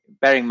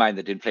 bearing in mind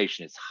that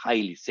inflation is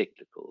highly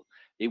cyclical.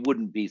 It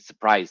wouldn't be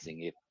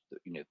surprising if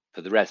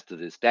for the rest of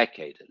this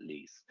decade at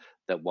least,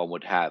 that one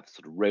would have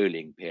sort of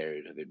rolling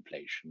period of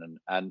inflation.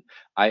 And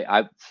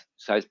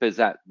so I suppose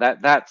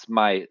that's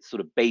my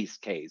sort of base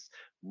case,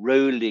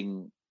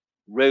 rolling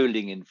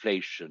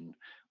inflation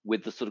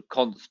with the sort of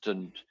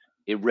constant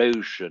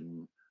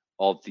erosion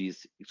of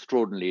these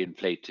extraordinarily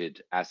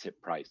inflated asset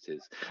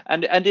prices.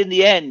 And in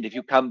the end, if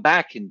you come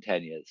back in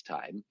 10 years'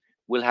 time,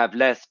 we'll have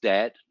less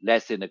debt,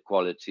 less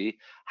inequality,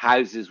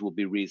 houses will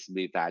be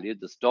reasonably valued,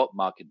 the stock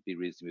market will be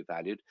reasonably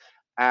valued,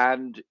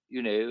 and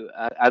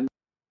and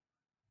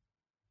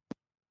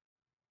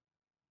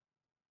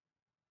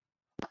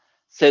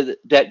so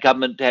the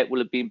government debt will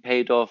have been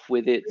paid off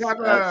with its.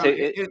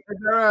 Is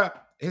there a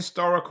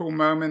historical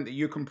moment that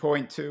you can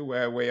point to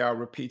where we are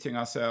repeating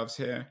ourselves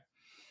here?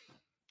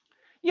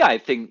 Yeah, I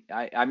think.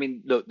 I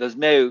mean, look, there's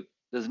no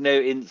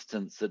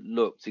instance that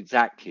looks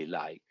exactly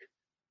like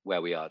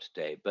where we are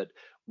today, but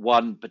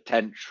one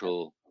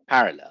potential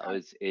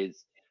parallel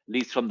is at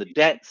least from the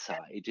debt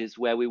side, is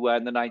where we were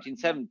in the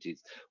 1970s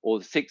or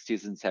the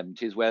 60s and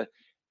 70s, where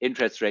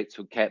interest rates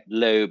were kept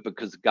low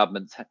because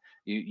governments,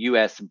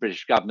 US and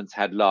British governments,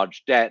 had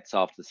large debts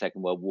after the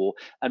Second World War,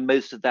 and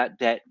most of that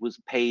debt was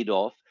paid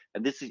off.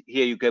 And this is,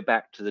 here you go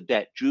back to the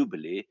debt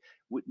jubilee.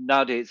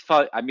 Nowadays,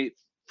 I mean,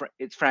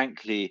 it's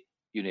frankly,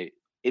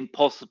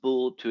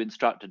 impossible to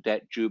instruct a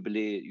debt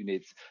jubilee.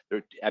 It's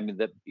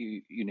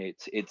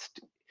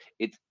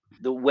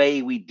the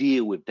way we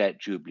deal with debt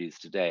jubilees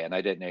today. And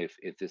I don't know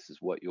if this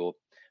is what your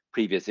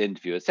previous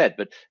interviewer said,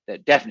 but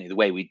definitely the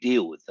way we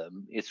deal with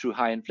them is through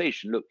high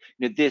inflation. Look,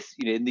 in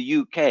the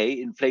UK,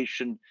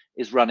 inflation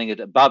is running at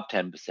above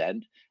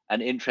 10%,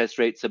 and interest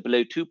rates are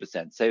below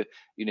 2%. So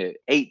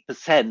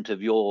 8%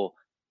 of your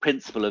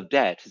principal of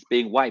debt is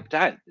being wiped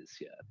out this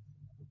year.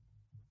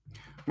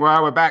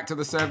 Well, we're back to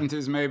the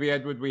 70s, maybe,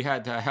 Edward. We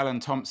had Helen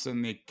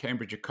Thompson, the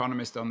Cambridge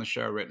economist, on the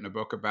show, written a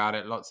book about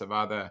it. Lots of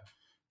other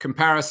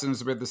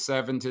comparisons with the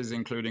 70s,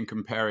 including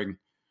comparing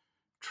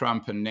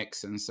Trump and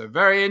Nixon. So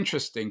very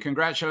interesting.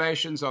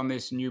 Congratulations on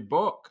this new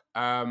book,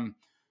 The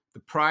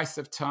Price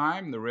of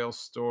Time, The Real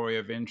Story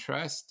of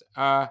Interest.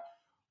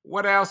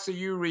 What else are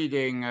you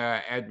reading,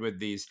 Edward,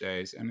 these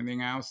days?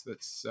 Anything else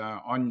that's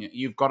on you?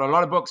 You've got a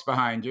lot of books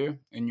behind you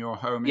in your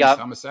home in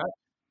Somerset.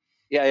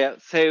 Yeah.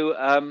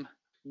 So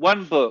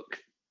one book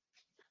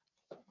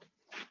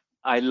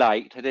I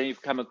liked, I don't know if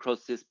you've come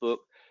across this book,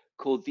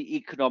 called The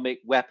Economic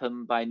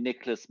Weapon by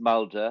Nicholas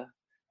Mulder,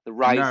 The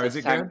Rise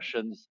of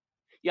Sanctions. Good?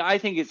 Yeah, I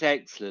think it's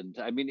excellent.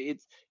 I mean,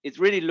 it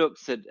really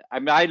looks at. I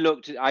mean, I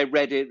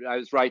read it. I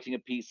was writing a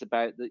piece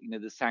about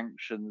the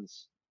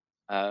sanctions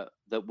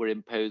that were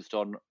imposed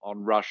on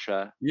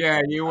Russia. Yeah,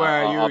 you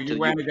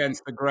went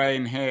against the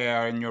grain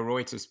here in your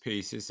Reuters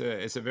piece.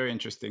 It's a very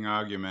interesting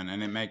argument,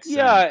 and it makes sense.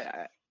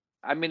 Yeah,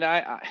 I mean,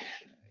 I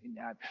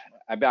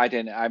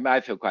don't know.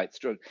 I feel quite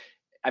strong.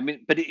 I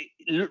mean, but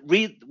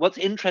read what's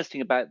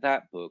interesting about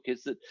that book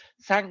is that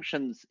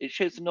sanctions. It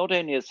shows not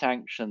only are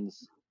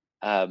sanctions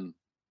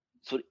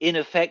sort of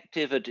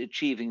ineffective at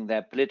achieving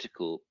their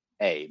political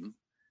aim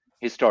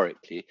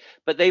historically,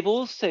 but they've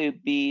also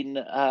been,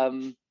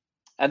 and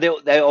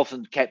they're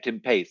often kept in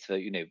place for,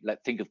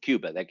 like think of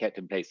Cuba, they're kept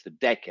in place for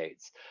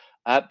decades,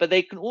 but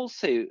they can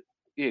also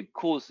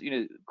cause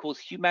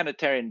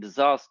humanitarian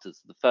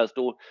disasters. The first,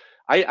 or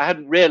I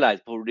hadn't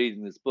realized before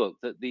reading this book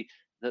that the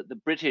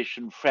British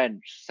and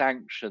French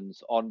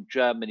sanctions on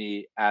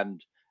Germany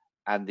and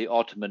the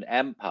Ottoman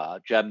Empire,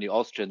 Germany,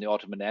 Austria, and the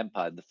Ottoman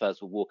Empire in the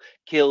First World War,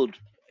 killed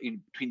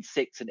between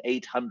 600,000 and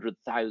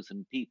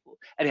 800,000 people.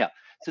 Anyhow,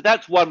 so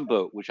that's one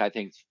book which I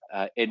think is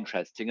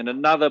interesting, and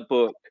another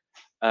book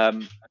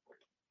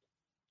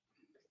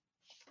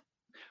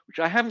which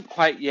I haven't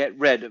quite yet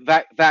read,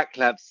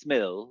 Václav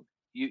Smil.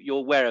 You're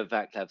aware of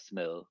Václav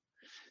Smil?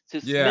 So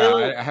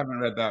Smil, I haven't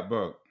read that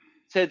book.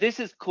 So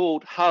this is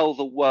called How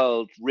the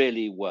World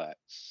Really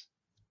Works,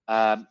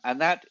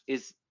 and that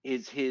is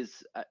is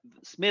his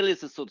Smill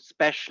is a sort of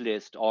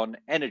specialist on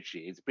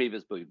energy. His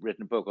previous book, he'd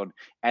written a book on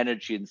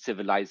energy and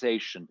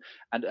civilization,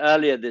 and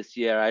earlier this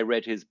year I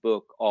read his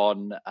book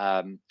on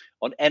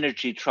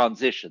energy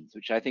transitions,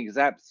 which I think is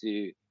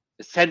absolutely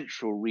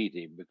essential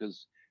reading,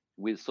 because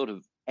we're sort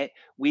of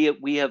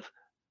we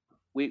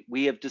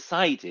have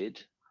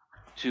decided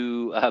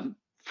to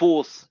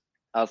force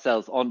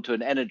ourselves onto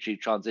an energy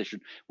transition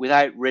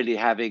without really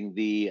having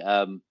the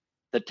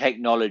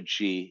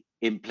technology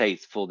in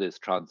place for this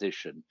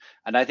transition.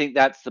 And I think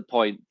that's the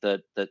point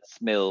that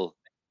Smill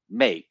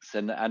makes.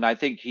 And I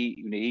think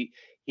he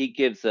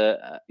gives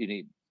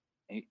his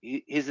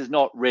is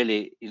not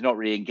really, he's not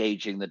really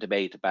engaging the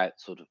debate about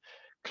sort of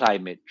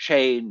climate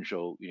change,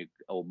 or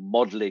or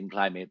modeling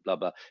climate, blah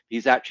blah.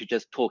 He's actually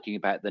just talking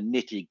about the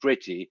nitty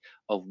gritty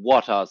of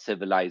what our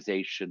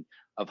civilization,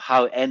 of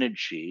how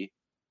energy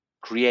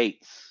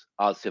creates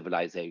our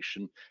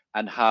civilization,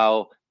 and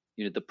how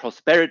the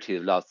prosperity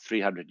of the last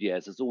 300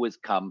 years has always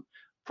come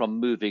from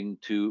moving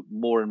to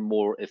more and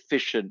more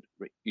efficient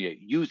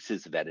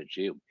uses of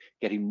energy,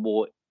 getting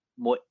more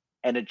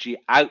energy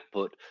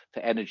output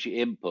for energy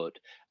input.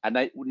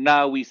 And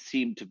now we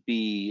seem to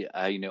be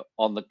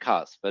on the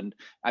cusp. And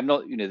I'm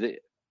not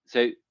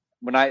so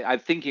when I'm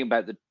thinking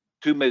about the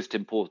two most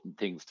important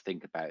things to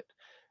think about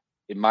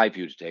in my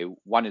view today.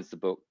 One is the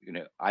book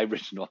I've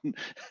written on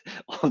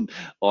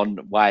on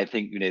why I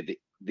think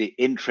the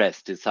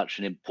interest is such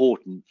an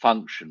important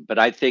function. But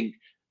I think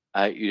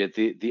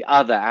the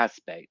other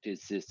aspect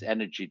is this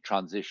energy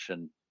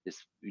transition,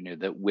 this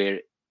that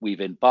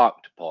we've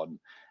embarked upon.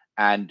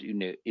 And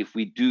if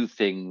we do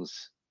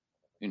things,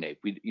 if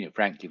we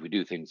frankly, if we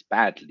do things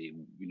badly,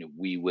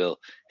 we will,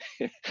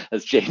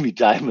 as Jamie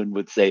Dimon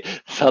would say,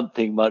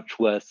 something much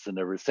worse than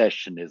a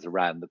recession is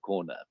around the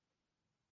corner.